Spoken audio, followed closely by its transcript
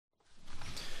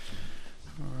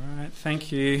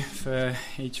Thank you for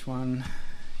each one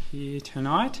here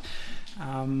tonight.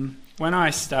 When I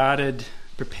started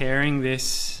preparing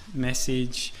this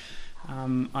message,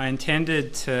 I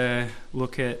intended to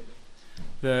look at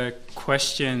the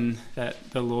question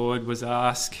that the Lord was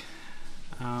asked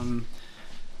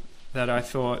that I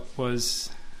thought was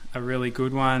a really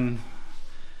good one,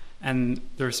 and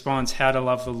the response, how to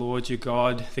love the Lord your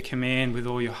God, the command with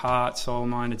all your heart, soul,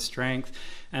 mind and strength.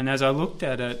 And as I looked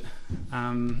at it,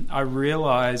 I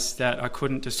realised that I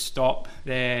couldn't just stop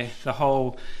there. The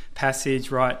whole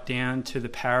passage right down to the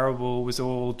parable was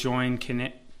all joined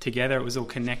together. It was all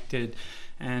connected.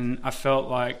 And I felt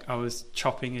like I was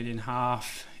chopping it in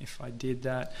half if I did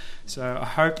that. So I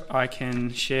hope I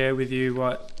can share with you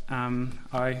what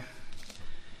I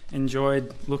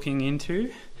enjoyed looking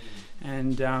into,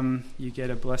 and you get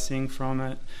a blessing from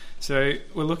it. So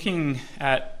we're looking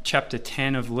at chapter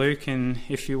 10 of Luke, and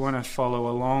if you want to follow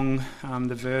along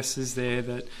the verses there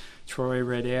that Troy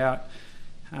read out.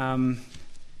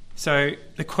 So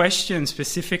the question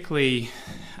specifically,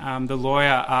 the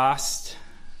lawyer asked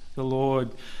the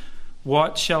Lord,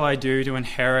 "What shall I do to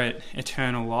inherit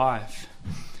eternal life?"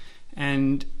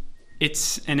 And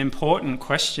it's an important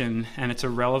question, and it's a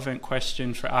relevant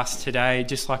question for us today,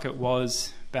 just like it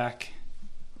was back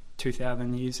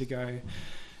 2,000 years ago.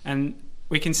 And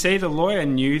we can see the lawyer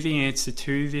knew the answer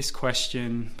to this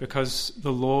question because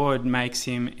the Lord makes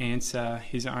him answer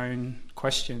his own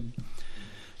question.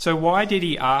 So why did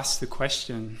he ask the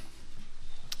question?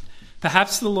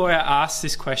 Perhaps the lawyer asked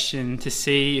this question to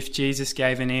see if Jesus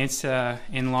gave an answer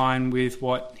in line with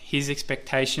what his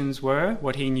expectations were,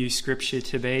 what he knew Scripture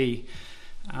to be.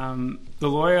 The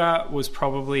lawyer was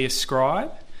probably a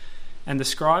scribe, and the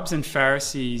scribes and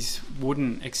Pharisees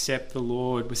wouldn't accept the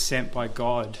Lord was sent by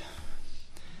God.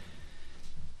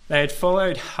 They had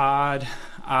followed hard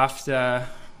after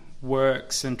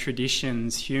works and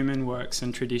traditions, human works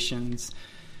and traditions,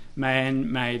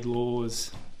 man-made laws.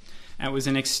 And it was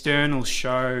an external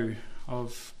show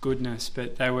of goodness,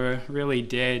 but they were really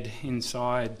dead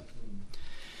inside.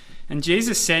 And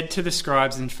Jesus said to the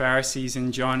scribes and Pharisees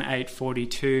in John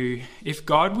 8:42, "If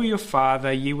God were your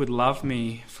Father, you would love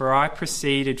me, for I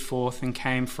proceeded forth and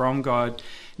came from God.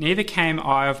 Neither came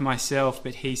I of myself,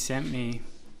 but he sent me."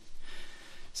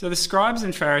 So the scribes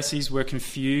and Pharisees were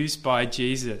confused by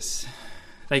Jesus.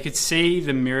 They could see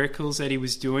the miracles that he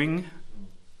was doing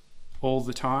all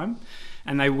the time,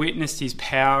 and they witnessed his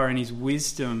power and his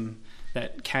wisdom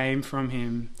that came from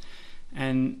him.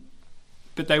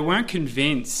 But they weren't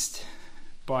convinced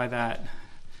by that,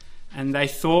 and they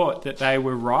thought that they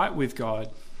were right with God.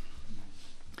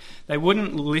 They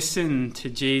wouldn't listen to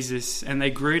Jesus, and they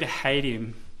grew to hate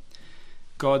him,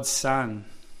 God's Son.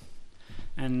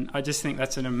 And I just think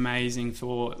that's an amazing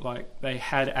thought. Like, they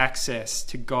had access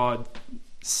to God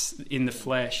in the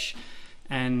flesh,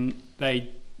 and they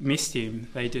missed him.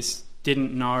 They just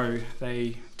didn't know.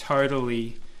 They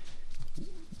totally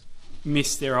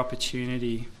missed their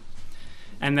opportunity,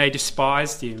 and they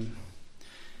despised him.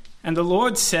 And the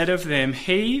Lord said of them,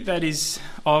 "He that is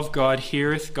of God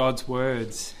heareth God's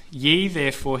words. Ye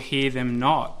therefore hear them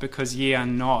not, because ye are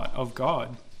not of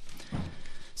God."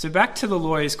 So back to the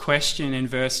lawyer's question in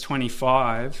verse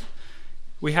 25,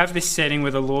 we have this setting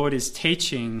where the Lord is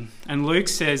teaching, and Luke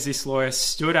says this lawyer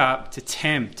stood up to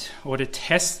tempt or to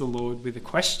test the Lord with a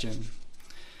question.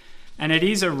 And it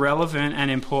is a relevant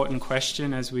and important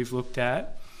question, as we've looked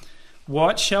at.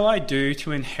 What shall I do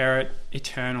to inherit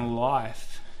eternal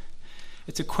life?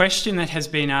 It's a question that has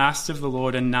been asked of the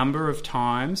Lord a number of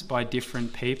times by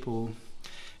different people.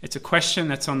 It's a question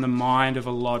that's on the mind of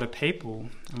a lot of people,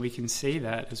 and we can see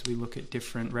that as we look at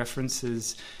different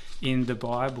references in the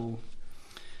Bible.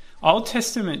 Old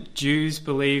Testament Jews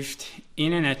believed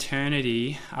in an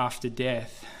eternity after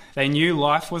death. They knew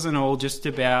life wasn't all just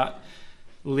about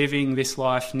living this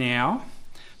life now,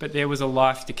 but there was a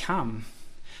life to come.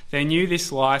 They knew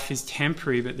this life is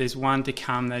temporary, but there's one to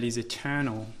come that is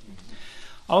eternal.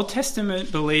 Old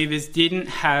Testament believers didn't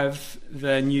have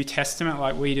the New Testament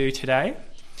like we do today.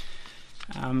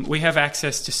 We have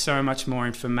access to so much more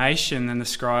information than the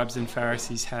scribes and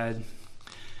Pharisees had.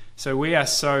 So we are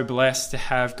so blessed to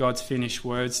have God's finished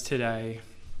words today.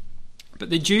 But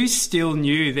the Jews still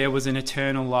knew there was an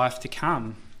eternal life to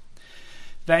come.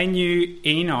 They knew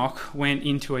Enoch went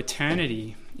into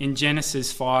eternity in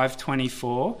Genesis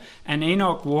 5:24, and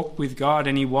Enoch walked with God,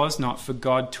 and he was not, for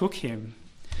God took him.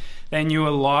 They knew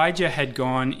Elijah had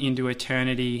gone into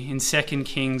eternity in 2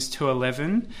 Kings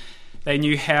 2:11. They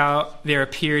knew how there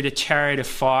appeared a chariot of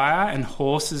fire and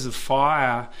horses of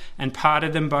fire, and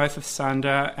parted them both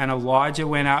asunder, and Elijah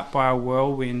went up by a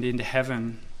whirlwind into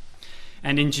heaven.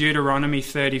 And in Deuteronomy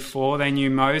 34, they knew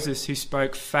Moses, who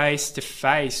spoke face to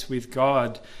face with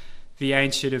God, the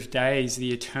Ancient of Days,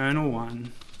 the Eternal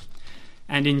One.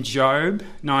 And in Job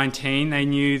 19, they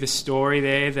knew the story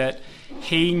there that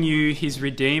he knew his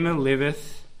Redeemer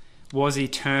liveth, was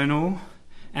eternal,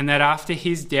 and that after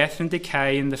his death and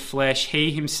decay in the flesh,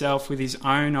 he himself with his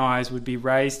own eyes would be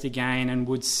raised again and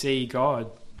would see God.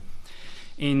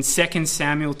 In 2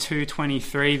 Samuel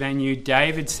 2:23, they knew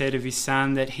David said of his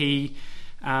son that he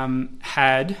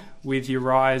had with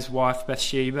Uriah's wife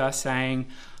Bathsheba, saying,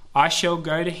 I shall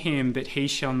go to him, but he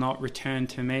shall not return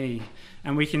to me.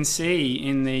 And we can see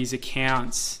in these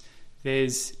accounts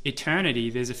there's eternity,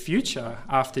 there's a future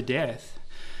after death.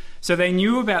 So they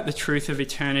knew about the truth of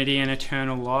eternity and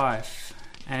eternal life.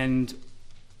 And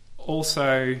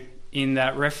also in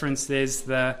that reference, there's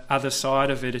the other side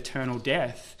of it, eternal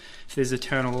death, if there's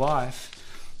eternal life.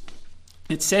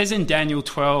 It says in Daniel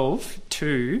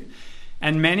 12:2,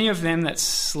 and many of them that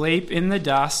sleep in the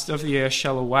dust of the earth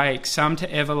shall awake, some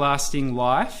to everlasting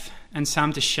life, and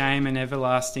some to shame and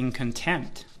everlasting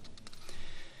contempt.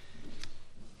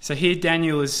 So here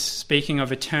Daniel is speaking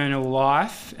of eternal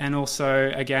life, and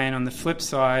also, again, on the flip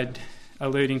side,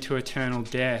 alluding to eternal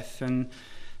death. And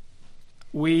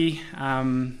we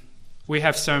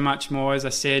have so much more, as I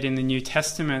said, in the New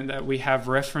Testament that we have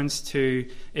reference to,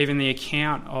 even the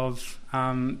account of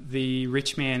the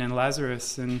rich man and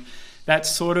Lazarus. And that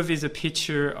sort of is a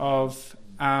picture of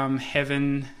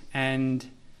heaven and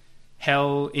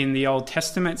hell in the Old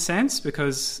Testament sense,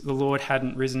 because the Lord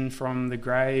hadn't risen from the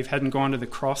grave, hadn't gone to the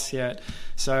cross yet.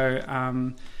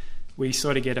 So we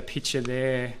sort of get a picture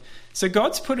there. So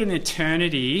God's put an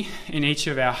eternity in each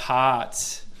of our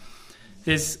hearts.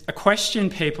 There's a question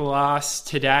people ask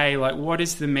today, like, what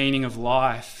is the meaning of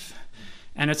life?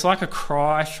 And it's like a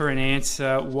cry for an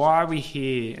answer. Why are we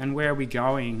here and where are we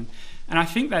going? And I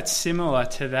think that's similar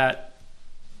to that.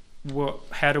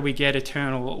 How do we get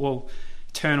eternal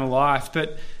life?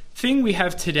 But the thing we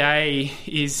have today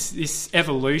is this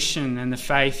evolution and the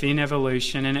faith in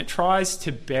evolution, and it tries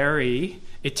to bury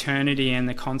eternity and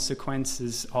the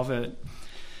consequences of it.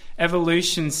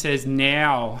 Evolution says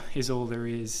now is all there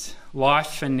is.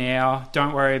 Life for now,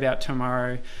 don't worry about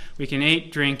tomorrow. We can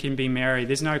eat, drink and be merry.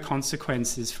 There's no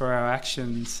consequences for our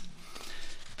actions.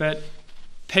 But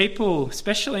people,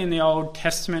 especially in the Old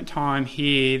Testament time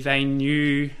here, they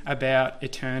knew about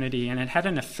eternity, and it had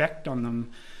an effect on them.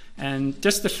 And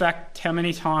just the fact how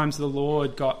many times the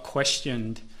Lord got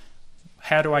questioned,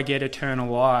 how do I get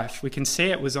eternal life? We can see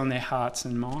it was on their hearts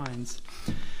and minds.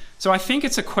 So I think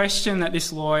it's a question that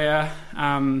this lawyer,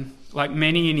 like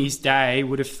many in his day,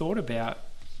 would have thought about.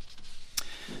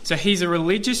 So he's a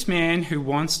religious man who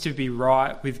wants to be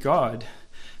right with God,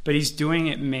 but he's doing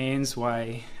it man's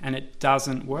way, and it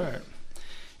doesn't work.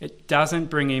 It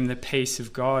doesn't bring him the peace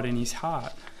of God in his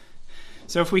heart.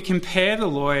 So if we compare the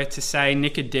lawyer to, say,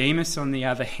 Nicodemus on the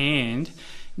other hand,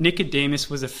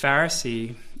 Nicodemus was a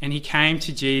Pharisee, and he came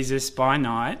to Jesus by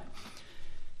night.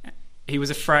 He was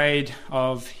afraid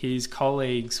of his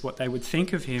colleagues, what they would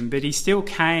think of him, but he still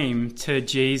came to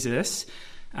Jesus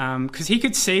because he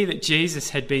could see that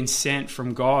Jesus had been sent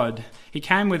from God. He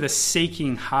came with a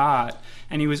seeking heart,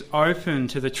 and he was open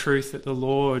to the truth that the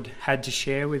Lord had to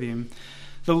share with him.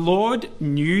 The Lord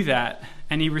knew that,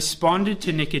 and he responded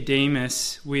to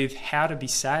Nicodemus with how to be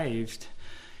saved.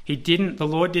 The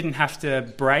Lord didn't have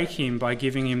to break him by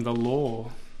giving him the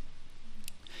law.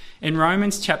 In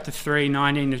Romans chapter 3,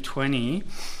 19 to 20,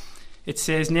 it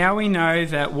says, Now we know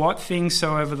that what things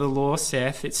soever the law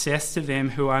saith, it saith to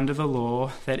them who are under the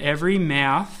law, that every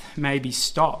mouth may be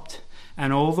stopped,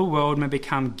 and all the world may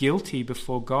become guilty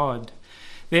before God.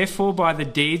 Therefore by the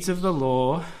deeds of the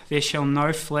law there shall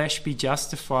no flesh be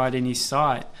justified in his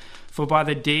sight, for by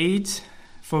the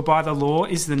law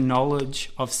is the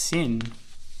knowledge of sin.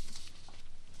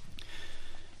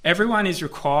 Everyone is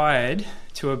required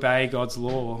to obey God's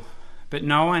law, but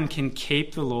no one can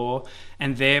keep the law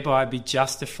and thereby be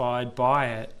justified by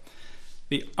it.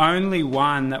 The only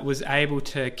one that was able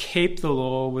to keep the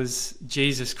law was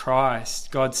Jesus Christ,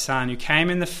 God's Son, who came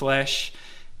in the flesh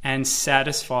and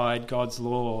satisfied God's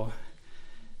law.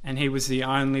 And he was the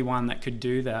only one that could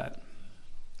do that.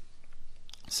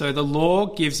 So the law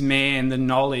gives man the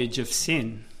knowledge of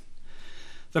sin.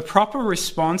 The proper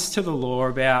response to the law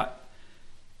about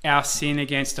our sin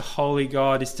against a holy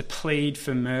God is to plead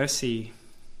for mercy.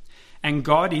 And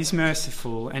God is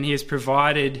merciful, and he has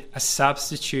provided a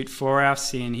substitute for our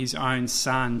sin, his own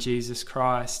Son, Jesus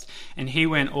Christ. And he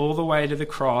went all the way to the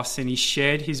cross, and he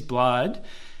shed his blood,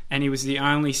 and he was the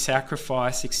only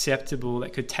sacrifice acceptable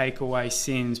that could take away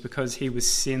sins because he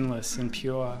was sinless and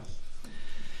pure.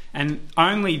 And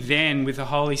only then, with the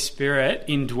Holy Spirit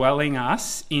indwelling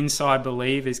us inside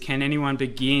believers, can anyone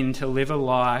begin to live a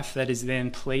life that is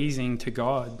then pleasing to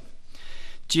God.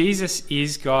 Jesus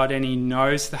is God, and he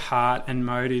knows the heart and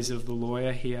motives of the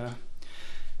lawyer here.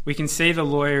 We can see the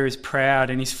lawyer is proud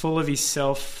and he's full of his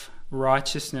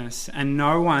self-righteousness, and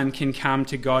no one can come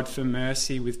to God for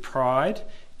mercy with pride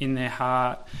in their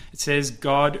heart. It says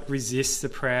God resists the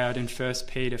proud in 1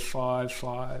 Peter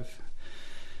 5:5.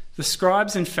 The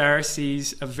scribes and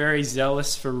Pharisees are very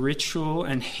zealous for ritual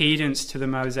and heedance to the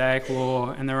Mosaic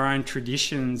law and their own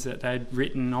traditions that they'd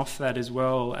written off that as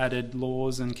well, added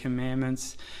laws and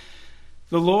commandments.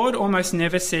 The Lord almost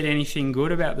never said anything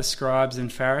good about the scribes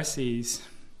and Pharisees.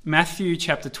 Matthew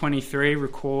chapter 23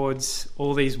 records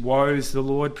all these woes the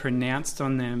Lord pronounced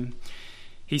on them.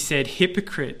 He said,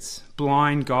 "Hypocrites,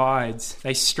 blind guides,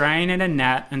 they strain at a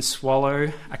gnat and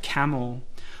swallow a camel.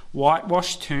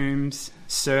 Whitewashed tombs,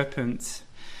 serpents,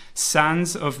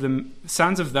 sons of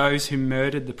those who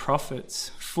murdered the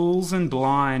prophets, fools and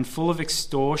blind, full of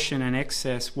extortion and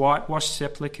excess, whitewashed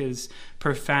sepulchres,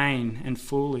 profane and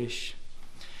foolish."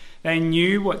 They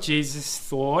knew what Jesus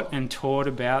thought and taught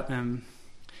about them.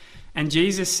 And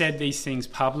Jesus said these things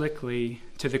publicly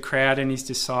to the crowd and his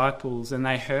disciples, and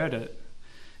they heard it.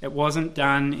 It wasn't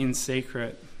done in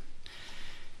secret.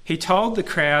 He told the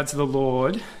crowds, the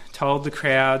Lord told the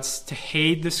crowds to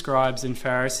heed the scribes and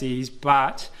Pharisees,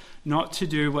 but not to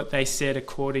do what they said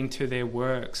according to their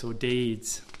works or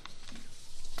deeds.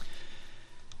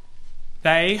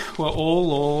 They were all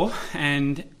law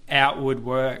and outward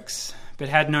works, but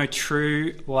had no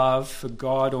true love for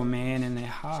God or man in their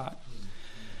heart.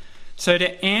 So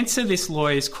to answer this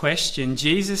lawyer's question,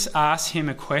 Jesus asked him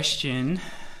a question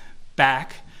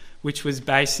back, which was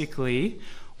basically,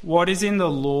 what is in the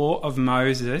law of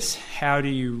Moses? How do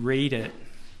you read it?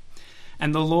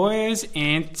 And the lawyer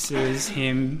answers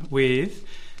him with,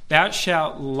 "Thou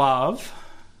shalt love,"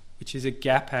 which is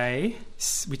agape,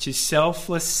 which is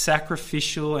selfless,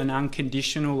 sacrificial and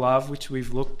unconditional love, which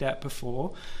we've looked at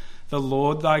before, "the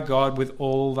Lord thy God with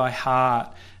all thy heart."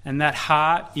 And that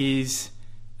heart is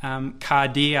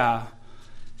cardia,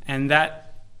 and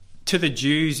that to the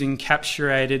Jews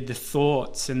encapsulated the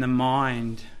thoughts and the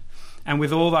mind. And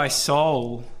with all thy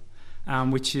soul,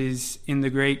 which is in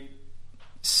the Greek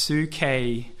suke,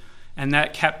 and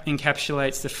that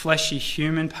encapsulates the fleshy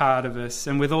human part of us.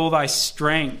 And with all thy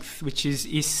strength, which is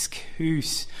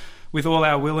ischus, with all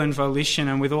our will and volition,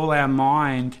 and with all our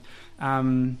mind,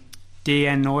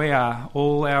 dianoia,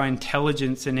 all our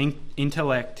intelligence and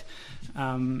intellect.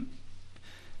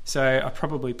 So I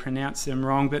probably pronounced them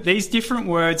wrong, but these different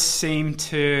words seem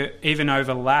to even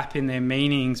overlap in their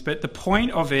meanings. But the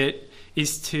point of it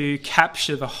is to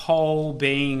capture the whole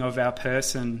being of our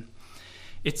person.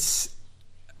 It's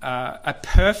a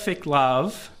perfect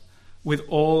love with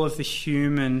all of the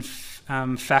human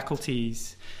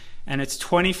faculties. And it's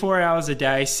 24 hours a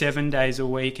day, 7 days a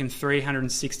week, and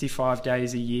 365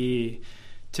 days a year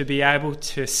to be able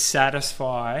to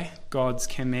satisfy God's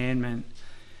commandment.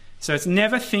 So it's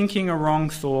never thinking a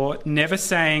wrong thought, never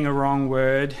saying a wrong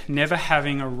word, never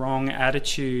having a wrong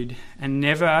attitude, and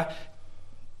never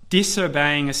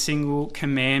disobeying a single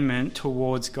commandment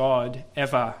towards God,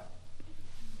 ever.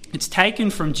 It's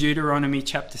taken from Deuteronomy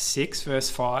chapter 6,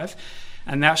 verse 5,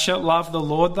 "And thou shalt love the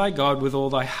Lord thy God with all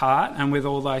thy heart, and with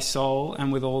all thy soul,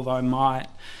 and with all thy might."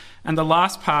 And the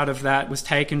last part of that was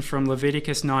taken from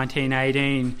Leviticus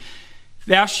 19:18.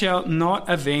 "Thou shalt not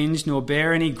avenge nor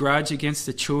bear any grudge against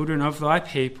the children of thy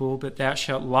people, but thou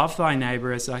shalt love thy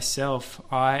neighbour as thyself.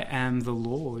 I am the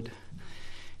Lord."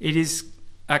 It is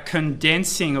a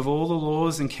condensing of all the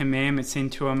laws and commandments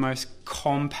into a most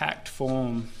compact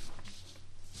form.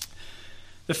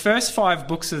 The first 5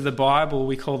 books of the Bible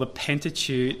we call the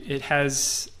Pentateuch. It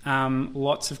has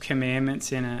lots of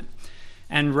commandments in it.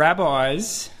 And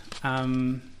rabbis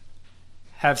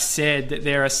have said that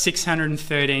there are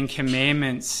 613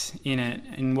 commandments in it,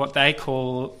 in what they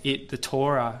call it the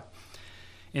Torah,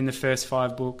 in the first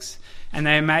 5 books. And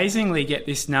they amazingly get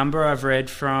this number, I've read,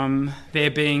 from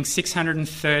there being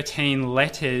 613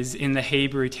 letters in the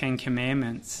Hebrew 10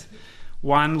 Commandments.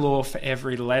 One law for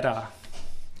every letter.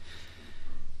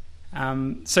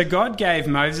 So God gave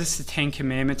Moses the 10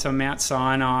 Commandments on Mount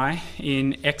Sinai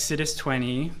in Exodus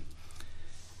 20,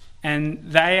 and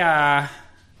they are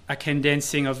a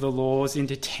condensing of the laws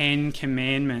into 10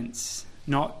 commandments,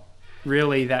 not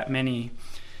really that many.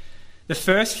 The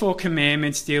first 4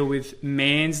 commandments deal with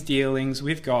man's dealings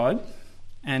with God,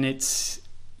 and it's,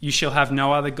 "You shall have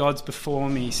no other gods before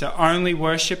me." So only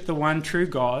worship the one true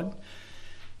God.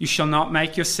 "You shall not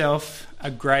make yourself a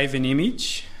graven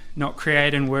image," not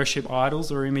create and worship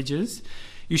idols or images.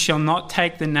 You shall not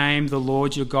take the name the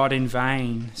Lord your God in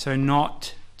vain. So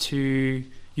not to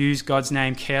use God's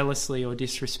name carelessly or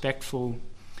disrespectful.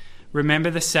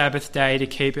 Remember the Sabbath day to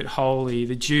keep it holy.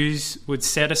 The Jews would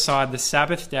set aside the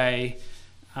Sabbath day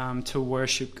to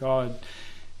worship God.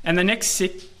 And the next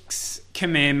 6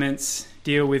 commandments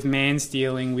deal with man's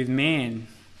dealing with man.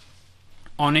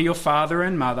 Honour your father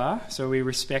and mother, so we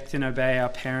respect and obey our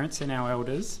parents and our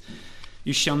elders.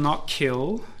 You shall not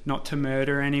kill, not to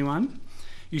murder anyone.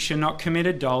 You shall not commit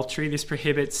adultery. This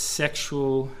prohibits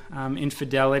sexual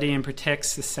infidelity and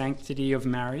protects the sanctity of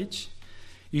marriage.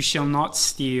 You shall not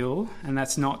steal, and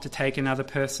that's not to take another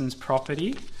person's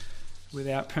property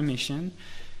without permission.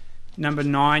 Number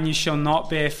 9, you shall not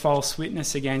bear false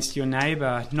witness against your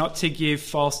neighbour, not to give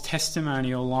false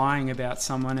testimony or lying about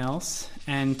someone else.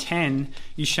 And 10,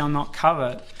 you shall not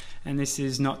covet, and this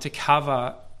is not to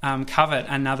covet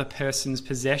another person's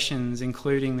possessions,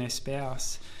 including their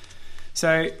spouse.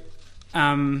 So,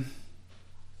 10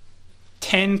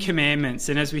 commandments,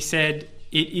 and as we said,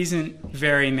 it isn't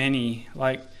very many.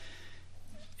 Like,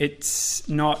 it's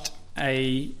not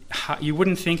you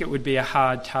wouldn't think it would be a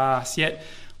hard task. Yet,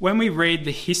 when we read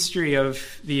the history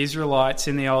of the Israelites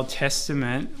in the Old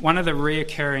Testament, one of the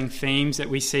reoccurring themes that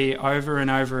we see over and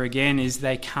over again is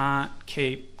they can't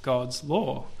keep God's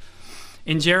law.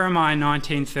 In Jeremiah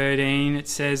 19:13 it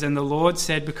says, "And the Lord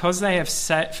said, because they have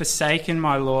forsaken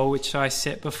my law which I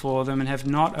set before them, and have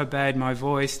not obeyed my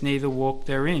voice, neither walked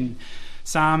therein."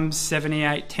 Psalms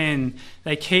 78:10,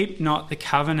 "They keep not the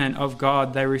covenant of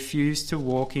God, they refuse to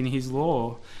walk in his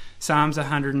law." Psalms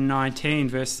 119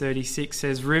 verse 36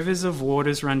 says, "Rivers of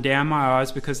waters run down my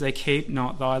eyes because they keep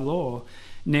not thy law."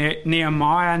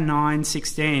 Nehemiah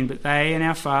 9:16, "But they and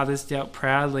our fathers dealt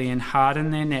proudly and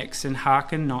hardened their necks and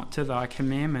hearkened not to thy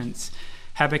commandments."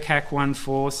 Habakkuk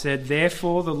 1:4 said,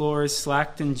 "Therefore the law is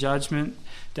slacked and judgment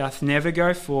doth never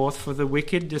go forth, for the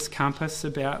wicked discompass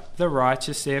about the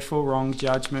righteous, therefore wrong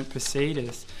judgment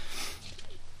proceedeth."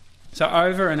 So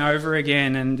over and over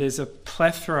again, and there's a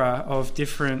plethora of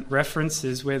different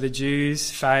references where the Jews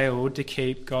failed to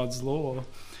keep God's law.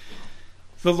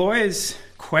 The lawyer's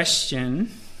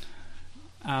question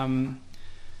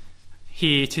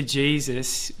here to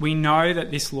Jesus, we know that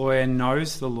this lawyer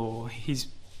knows the law. He's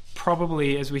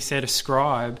probably, as we said, a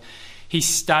scribe. He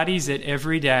studies it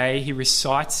every day, he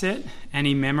recites it, and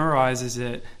he memorizes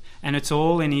it, and it's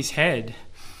all in his head.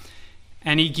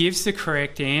 And he gives the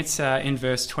correct answer in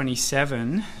verse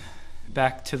 27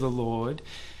 back to the Lord.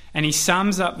 And he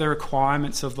sums up the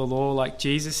requirements of the law like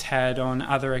Jesus had on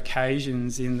other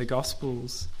occasions in the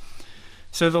Gospels.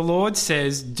 So the Lord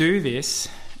says, "Do this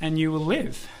and you will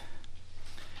live."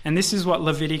 And this is what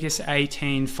Leviticus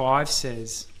 18:5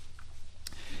 says.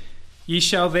 "Ye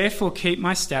shall therefore keep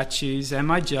my statutes and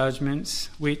my judgments,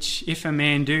 which if a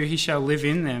man do, he shall live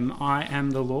in them. I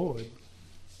am the Lord."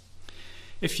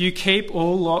 If you keep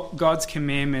all God's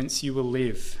commandments, you will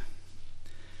live.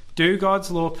 Do God's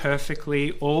law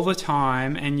perfectly all the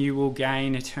time and you will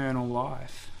gain eternal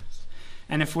life.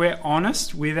 And if we're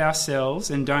honest with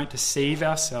ourselves and don't deceive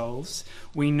ourselves,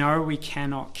 we know we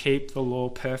cannot keep the law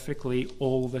perfectly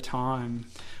all the time.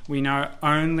 We know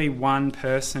only one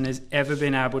person has ever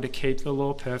been able to keep the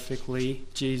law perfectly,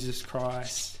 Jesus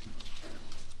Christ.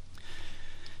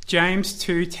 James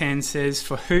 2:10 says,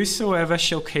 "For whosoever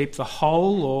shall keep the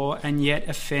whole law and yet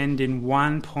offend in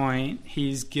one point, he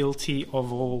is guilty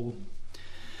of all."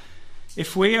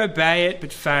 If we obey it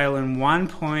but fail in one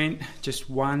point, just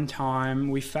one time,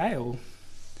 we fail.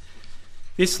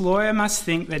 This lawyer must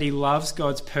think that he loves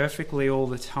God perfectly all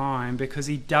the time because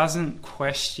he doesn't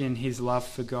question his love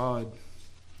for God.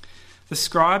 The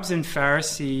scribes and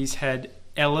Pharisees had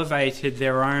elevated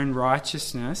their own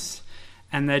righteousness,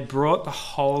 and they'd brought the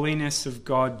holiness of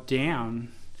God down.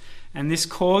 And this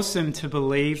caused them to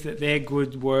believe that their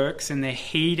good works and their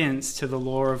heedance to the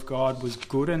law of God was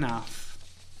good enough.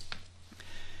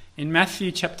 In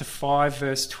Matthew chapter 5,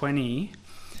 verse 20,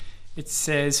 it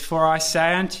says, "For I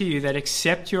say unto you that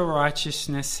except your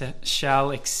righteousness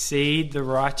shall exceed the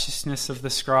righteousness of the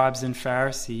scribes and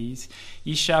Pharisees,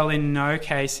 ye shall in no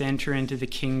case enter into the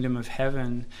kingdom of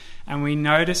heaven." And we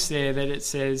notice there that it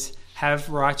says,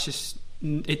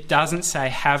 it doesn't say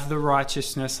have the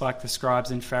righteousness like the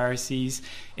scribes and Pharisees.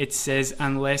 It says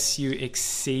unless you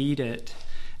exceed it.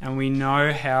 And we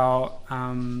know how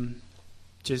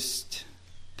just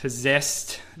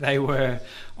possessed they were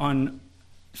on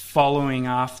following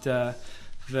after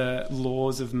the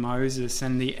laws of Moses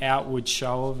and the outward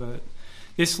show of it.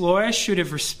 This lawyer should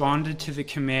have responded to the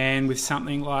command with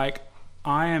something like,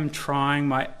 "I am trying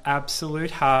my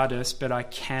absolute hardest, but I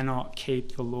cannot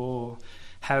keep the law.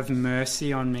 Have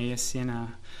mercy on me, a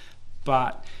sinner."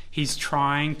 but he's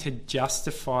trying to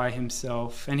justify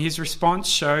himself, and his response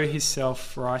shows his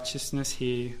self-righteousness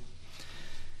here.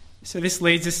 So this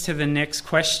leads us to the next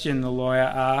question the lawyer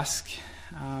asks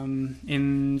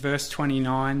in verse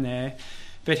 29 there.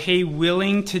 But he,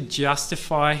 willing to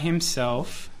justify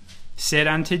himself, said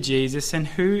unto Jesus, and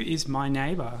who is my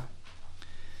neighbour?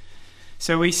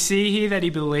 So we see here that he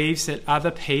believes that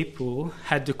other people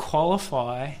had to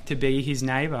qualify to be his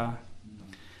neighbour.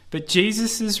 But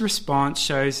Jesus' response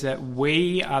shows that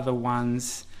we are the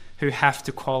ones who have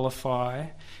to qualify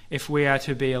if we are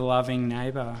to be a loving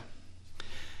neighbour.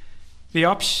 The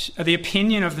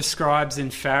opinion of the scribes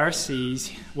and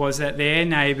Pharisees was that their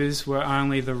neighbours were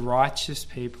only the righteous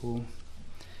people.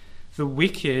 The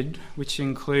wicked, which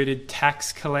included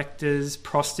tax collectors,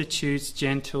 prostitutes,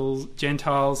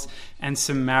 Gentiles, and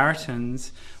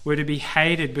Samaritans, were to be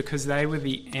hated because they were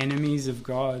the enemies of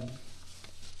God.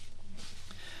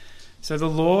 So the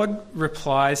Lord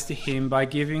replies to him by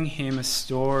giving him a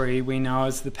story we know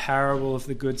as the parable of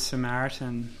the Good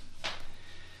Samaritan.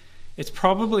 It's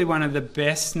probably one of the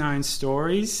best known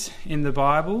stories in the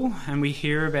Bible, and we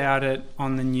hear about it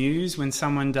on the news when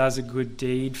someone does a good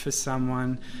deed for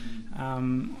someone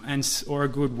or a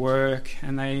good work,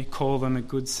 and they call them a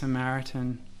Good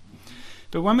Samaritan.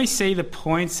 But when we see the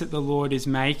points that the Lord is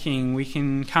making, we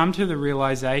can come to the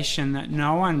realization that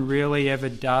no one really ever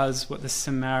does what the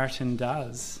Samaritan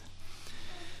does.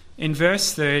 In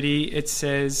verse 30, it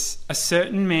says, "A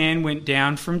certain man went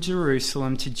down from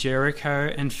Jerusalem to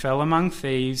Jericho and fell among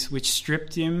thieves, which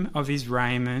stripped him of his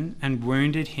raiment and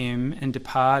wounded him and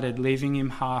departed, leaving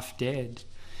him half dead."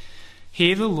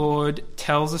 Here the Lord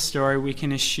tells a story we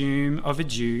can assume of a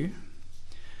Jew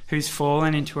who's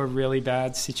fallen into a really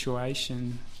bad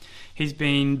situation. He's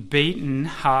been beaten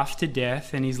half to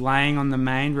death and he's laying on the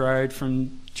main road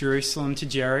from Jerusalem to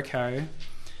Jericho,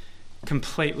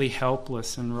 completely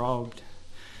helpless and robbed.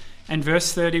 And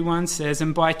verse 31 says,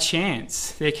 "And by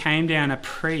chance there came down a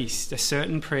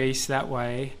certain priest that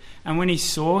way, and when he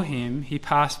saw him, he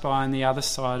passed by on the other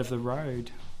side of the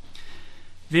road."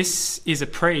 This is a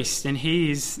priest, and he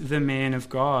is the man of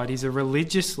God. He's a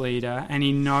religious leader, and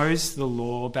he knows the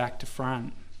law back to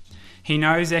front. He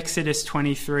knows Exodus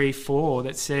 23:4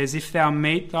 that says, "If thou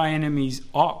meet thy enemy's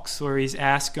ox or his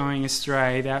ass going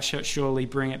astray, thou shalt surely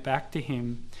bring it back to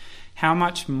him." How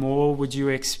much more would you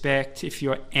expect if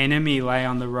your enemy lay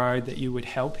on the road that you would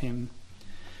help him?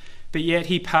 But yet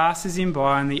he passes him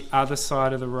by on the other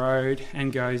side of the road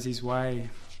and goes his way.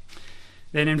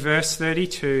 Then in verse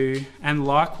 32, "And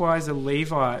likewise a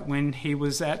Levite, when he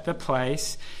was at the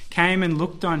place, came and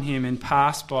looked on him and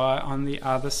passed by on the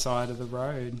other side of the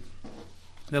road."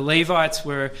 The Levites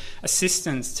were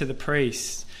assistants to the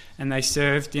priests, and they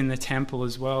served in the temple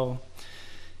as well.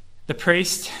 The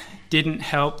priest didn't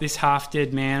help this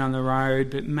half-dead man on the road,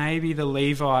 but maybe the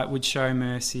Levite would show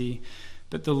mercy.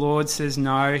 But the Lord says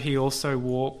no, he also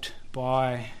walked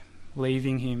by,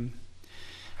 leaving him.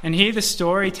 And here the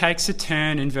story takes a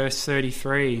turn in verse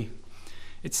 33.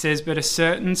 It says, "But a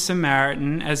certain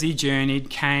Samaritan, as he journeyed,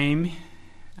 came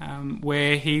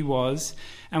where he was,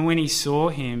 and when he saw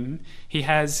him, he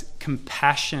has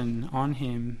compassion on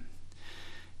him."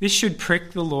 This should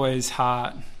prick the lawyer's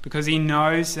heart, because he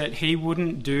knows that he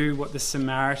wouldn't do what the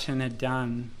Samaritan had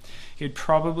done. He'd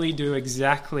probably do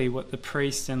exactly what the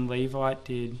priest and Levite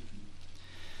did.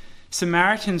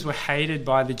 Samaritans were hated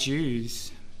by the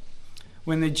Jews.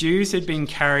 When the Jews had been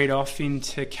carried off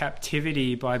into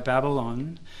captivity by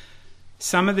Babylon,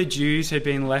 some of the Jews had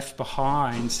been left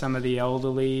behind, some of the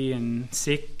elderly and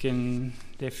sick and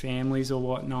their families or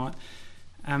whatnot.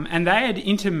 And they had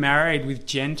intermarried with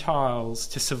Gentiles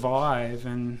to survive,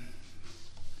 and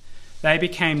they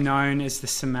became known as the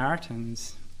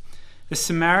Samaritans. The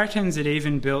Samaritans had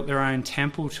even built their own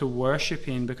temple to worship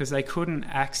in because they couldn't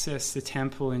access the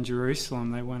temple in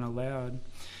Jerusalem. They weren't allowed.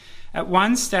 At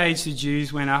one stage, the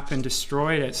Jews went up and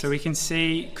destroyed it. So we can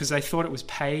see, because they thought it was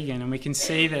pagan, and we can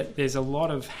see that there's a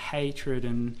lot of hatred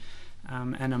and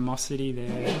animosity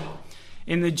there.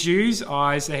 In the Jews'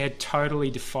 eyes, they had totally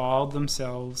defiled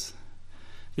themselves.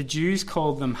 The Jews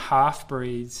called them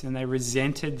half-breeds, and they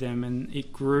resented them, and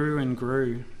it grew and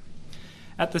grew.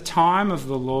 At the time of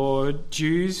the Lord,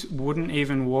 Jews wouldn't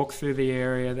even walk through the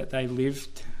area that they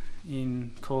lived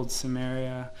in, called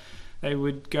Samaria. They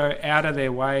would go out of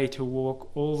their way to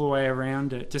walk all the way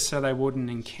around it, just so they wouldn't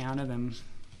encounter them.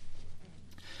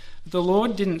 But the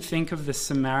Lord didn't think of the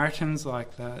Samaritans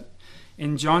like that.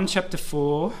 In John chapter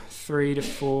 4,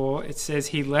 3-4, it says,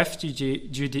 "He left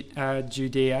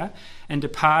Judea and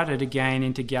departed again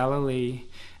into Galilee,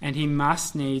 and he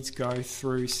must needs go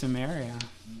through Samaria."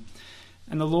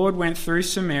 And the Lord went through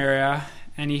Samaria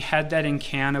and he had that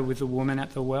encounter with the woman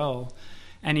at the well.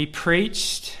 And he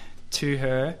preached to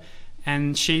her,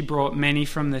 and she brought many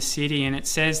from the city, and it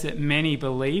says that many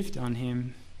believed on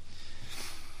him.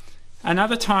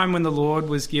 Another time when the Lord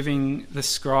was giving the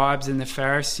scribes and the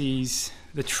Pharisees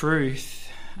the truth,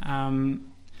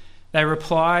 they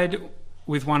replied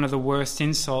with one of the worst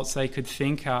insults they could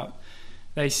think up.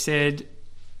 They said,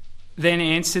 "Then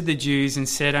answered the Jews and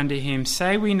said unto him,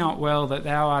 Say we not well that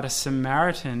thou art a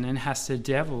Samaritan and hast a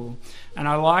devil?" And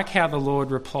I like how the Lord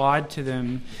replied to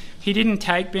them. He didn't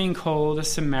take being called a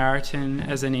Samaritan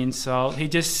as an insult. He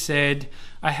just said,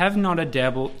 "I have not a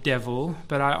devil,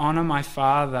 but I honour my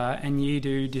Father, and ye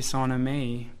do dishonour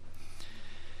me."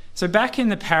 So back in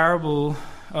the parable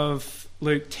of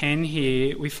Luke 10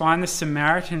 here, we find the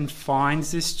Samaritan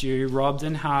finds this Jew robbed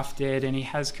and half dead, and he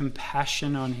has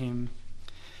compassion on him.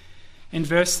 In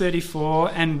verse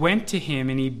 34, "And went to him,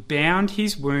 and he bound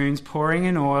his wounds, pouring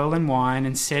in oil and wine,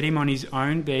 and set him on his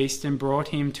own beast, and brought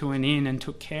him to an inn, and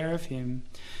took care of him."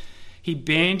 He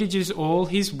bandages all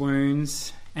his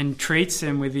wounds and treats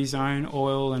them with his own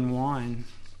oil and wine.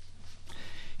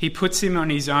 He puts him on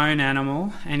his own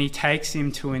animal, and he takes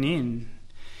him to an inn.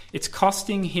 It's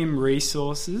costing him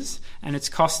resources, and it's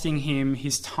costing him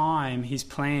his time, his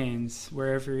plans,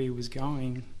 wherever he was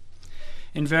going.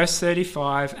 In verse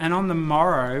 35, "And on the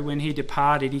morrow when he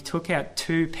departed, he took out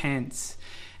 2 pence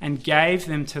and gave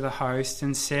them to the host,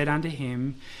 and said unto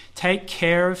him, Take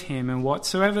care of him, and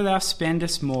whatsoever thou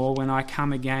spendest more, when I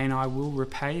come again, I will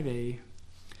repay thee."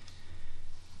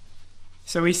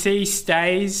 So we see he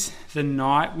stays the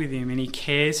night with him, and he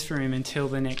cares for him until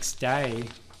the next day.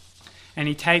 And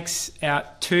he takes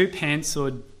out 2 pence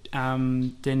or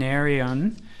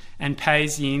denarion, and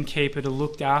pays the innkeeper to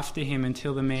look after him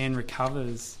until the man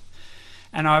recovers.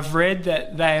 And I've read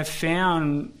that they have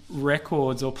found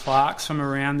records or plaques from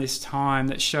around this time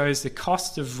that shows the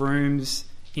cost of rooms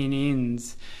in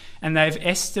inns. And they've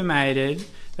estimated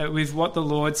that with what the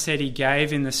Lord said he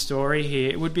gave in the story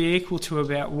here, it would be equal to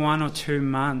about 1 or 2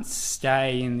 months'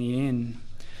 stay in the inn.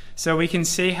 So we can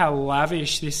see how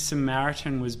lavish this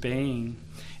Samaritan was being.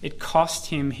 It cost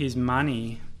him his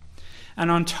money. And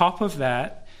on top of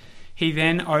that, he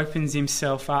then opens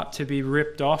himself up to be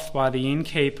ripped off by the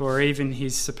innkeeper, or even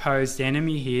his supposed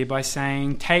enemy here, by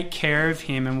saying, "Take care of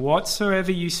him, and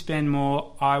whatsoever you spend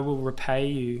more, I will repay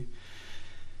you."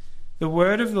 The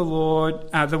word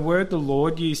the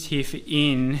Lord used here for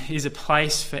inn is a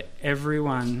place for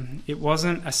everyone. It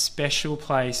wasn't a special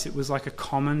place. It was like a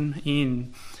common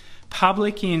inn.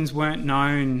 Public inns weren't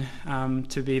known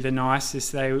to be the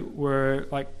nicest. They were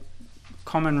like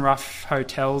common rough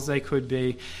hotels they could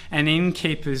be, and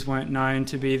innkeepers weren't known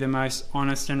to be the most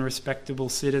honest and respectable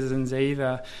citizens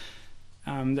either,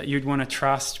 that you'd want to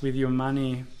trust with your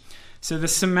money. So the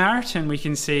Samaritan, we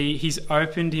can see, he's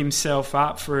opened himself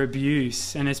up for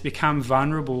abuse and has become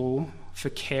vulnerable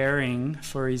for caring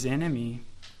for his enemy.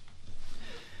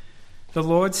 The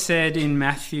Lord said in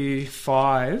Matthew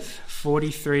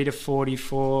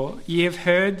 5:43-44, "Ye have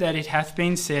heard that it hath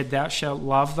been said, Thou shalt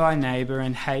love thy neighbour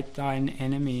and hate thine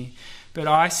enemy. But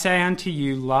I say unto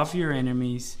you, love your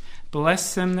enemies,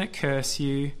 bless them that curse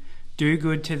you, do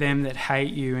good to them that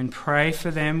hate you, and pray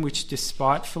for them which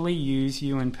despitefully use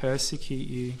you and persecute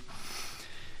you."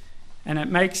 And it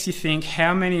makes you think,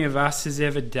 how many of us has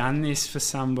ever done this for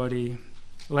somebody,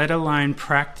 let alone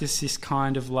practice this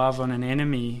kind of love on an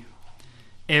enemy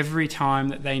every time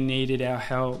that they needed our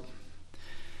help?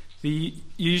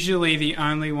 Usually the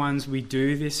only ones we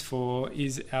do this for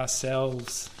is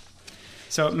ourselves.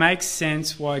 So it makes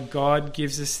sense why God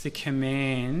gives us the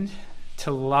command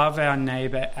to love our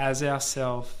neighbour as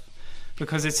ourselves,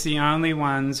 because it's the only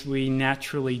ones we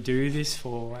naturally do this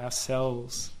for,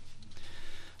 ourselves.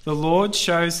 The Lord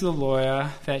shows the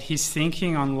lawyer that his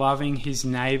thinking on loving his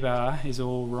neighbour is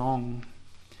all wrong.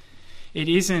 It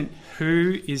isn't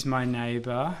who is my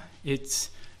neighbour, it's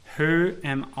who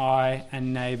am I a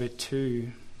neighbour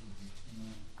to.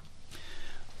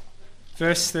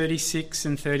 Verse 36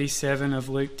 and 37 of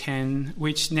Luke 10,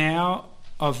 "Which now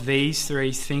of these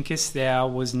 3 thinkest thou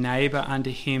was neighbour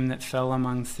unto him that fell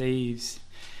among thieves?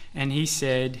 And he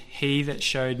said, He that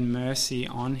showed mercy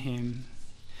on him."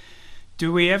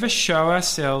 Do we ever show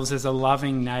ourselves as a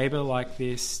loving neighbour like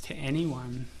this to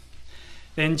anyone?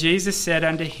 Then Jesus said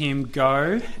unto him,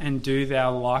 "Go and do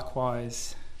thou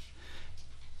likewise."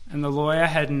 And the lawyer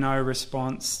had no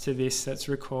response to this that's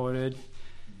recorded.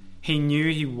 He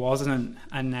knew he wasn't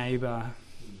a neighbour.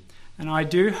 And I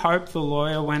do hope the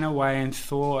lawyer went away and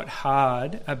thought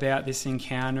hard about this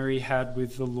encounter he had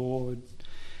with the Lord.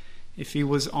 If he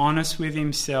was honest with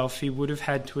himself, he would have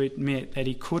had to admit that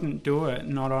he couldn't do it,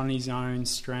 not on his own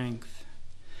strength.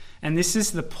 And this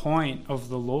is the point of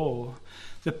the law.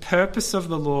 The purpose of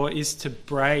the law is to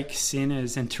break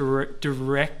sinners and to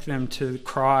direct them to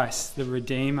Christ, the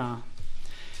Redeemer.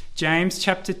 James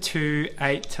chapter 2,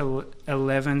 8 to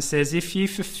 11 says, "If ye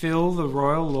fulfill the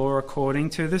royal law according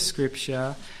to the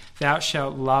Scripture, thou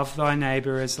shalt love thy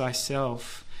neighbour as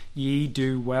thyself, ye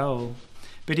do well.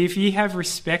 But if ye have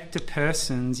respect to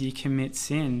persons, ye commit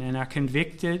sin, and are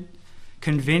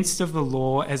convinced of the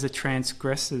law as a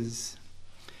transgressors.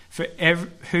 For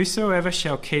whosoever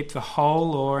shall keep the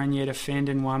whole law and yet offend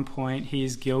in one point, he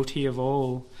is guilty of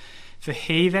all. For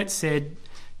he that said,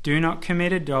 do not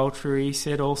commit adultery,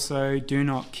 said also, do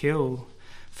not kill.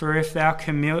 For if thou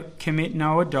commit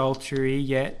no adultery,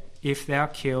 yet if thou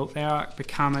kill, thou art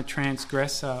become a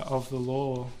transgressor of the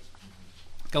law."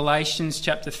 Galatians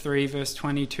chapter 3 verse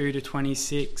 22 to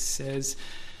 26 says,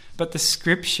 "But the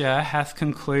Scripture hath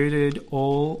concluded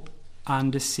all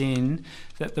under sin,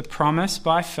 that the promise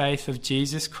by faith of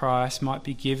Jesus Christ might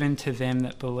be given to them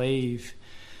that believe.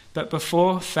 But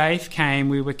before faith came,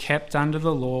 we were kept under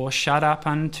the law, shut up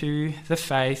unto the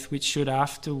faith which should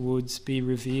afterwards be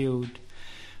revealed.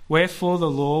 Wherefore the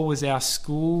law was our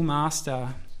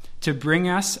schoolmaster, to bring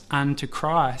us unto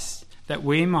Christ, that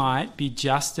we might be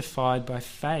justified by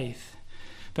faith.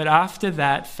 But after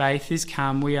that faith is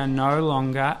come, we are no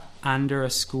longer under a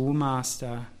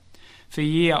schoolmaster. For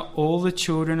ye are all the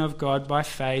children of God by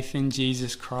faith in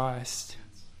Jesus Christ."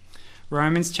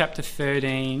 Romans chapter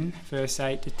 13, verse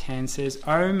 8 to 10 says,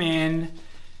 "O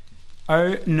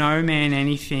no man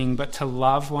anything but to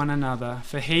love one another,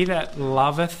 for he that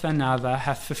loveth another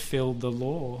hath fulfilled the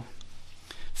law.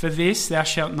 For this, thou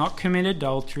shalt not commit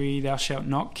adultery, thou shalt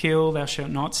not kill, thou shalt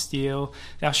not steal,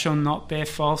 thou shalt not bear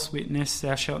false witness,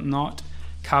 thou shalt not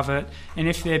covet. And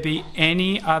if there be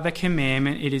any other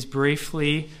commandment, it is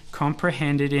briefly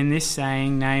comprehended in this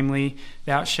saying, namely,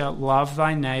 thou shalt love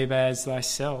thy neighbour as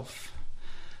thyself.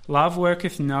 Love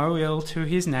worketh no ill to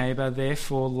his neighbour,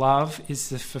 therefore love is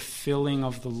the fulfilling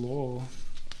of the law."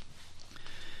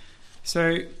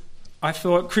 So I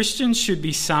thought Christians should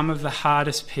be some of the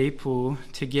hardest people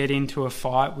to get into a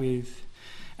fight with.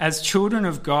 As children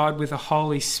of God with the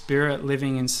Holy Spirit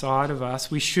living inside of us,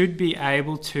 we should be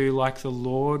able to, like the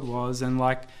Lord was and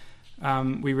like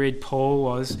we read Paul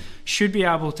was, should be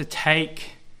able to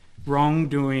take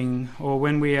wrongdoing or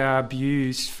when we are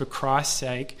abused for Christ's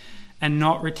sake and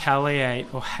not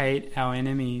retaliate or hate our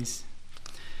enemies.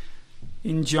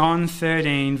 In John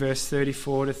 13, verse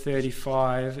 34 to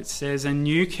 35, it says, "A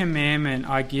new commandment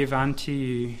I give unto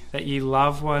you, that ye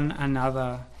love one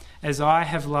another, as I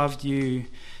have loved you,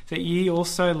 that ye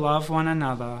also love one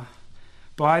another.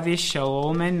 By this shall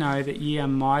all men know that ye are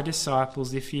my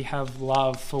disciples, if ye have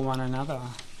love for one another."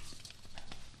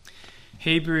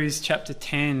 Hebrews chapter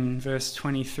 10, verse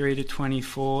 23 to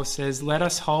 24 says, "Let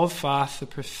us hold fast the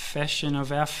profession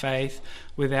of our faith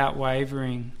without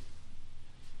wavering.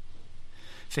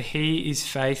 For he is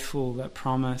faithful that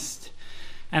promised.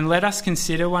 And let us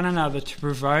consider one another to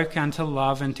provoke unto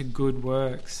love and to good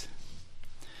works."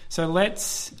 So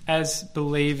let's, as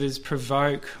believers,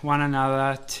 provoke one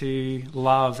another to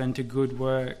love and to good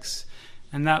works.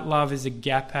 And that love is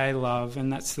agape love,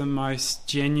 and that's the most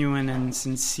genuine and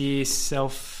sincere,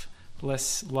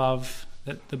 selfless love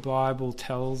that the Bible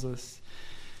tells us.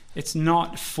 It's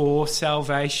not for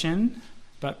salvation,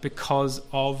 but because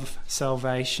of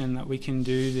salvation that we can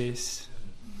do this.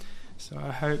 So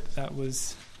I hope that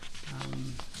was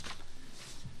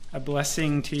a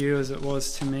blessing to you as it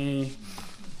was to me.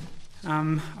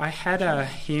 I had a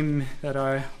hymn that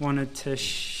I wanted to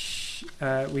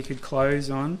we could close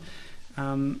on.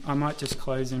 I might just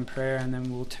close in prayer and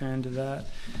then we'll turn to that.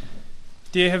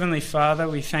 Dear Heavenly Father,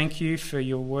 we thank you for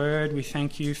your word. We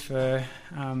thank you for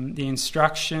the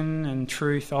instruction and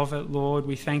truth of it, Lord.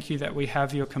 We thank you that we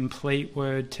have your complete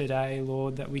word today,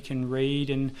 Lord, that we can read.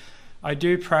 And I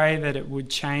do pray that it would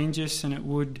change us and it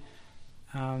would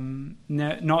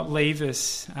not leave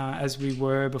us as we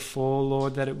were before,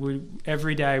 Lord, that it would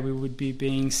every day we would be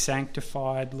being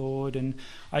sanctified, Lord. And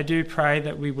I do pray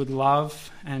that we would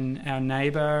love and our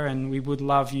neighbour, and we would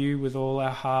love you with all our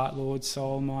heart, Lord,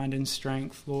 soul, mind and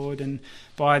strength, Lord. And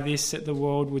by this that the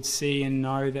world would see and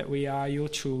know that we are your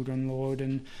children, Lord,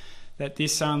 and that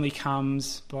this only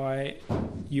comes by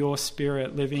your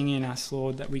Spirit living in us,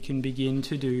 Lord, that we can begin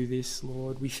to do this,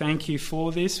 Lord. We thank you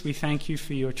for this. We thank you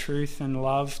for your truth and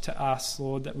love to us,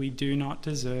 Lord, that we do not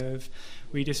deserve.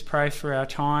 We just pray for our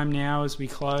time now as we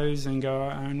close and go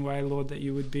our own way, Lord, that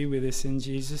you would be with us in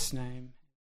Jesus' name.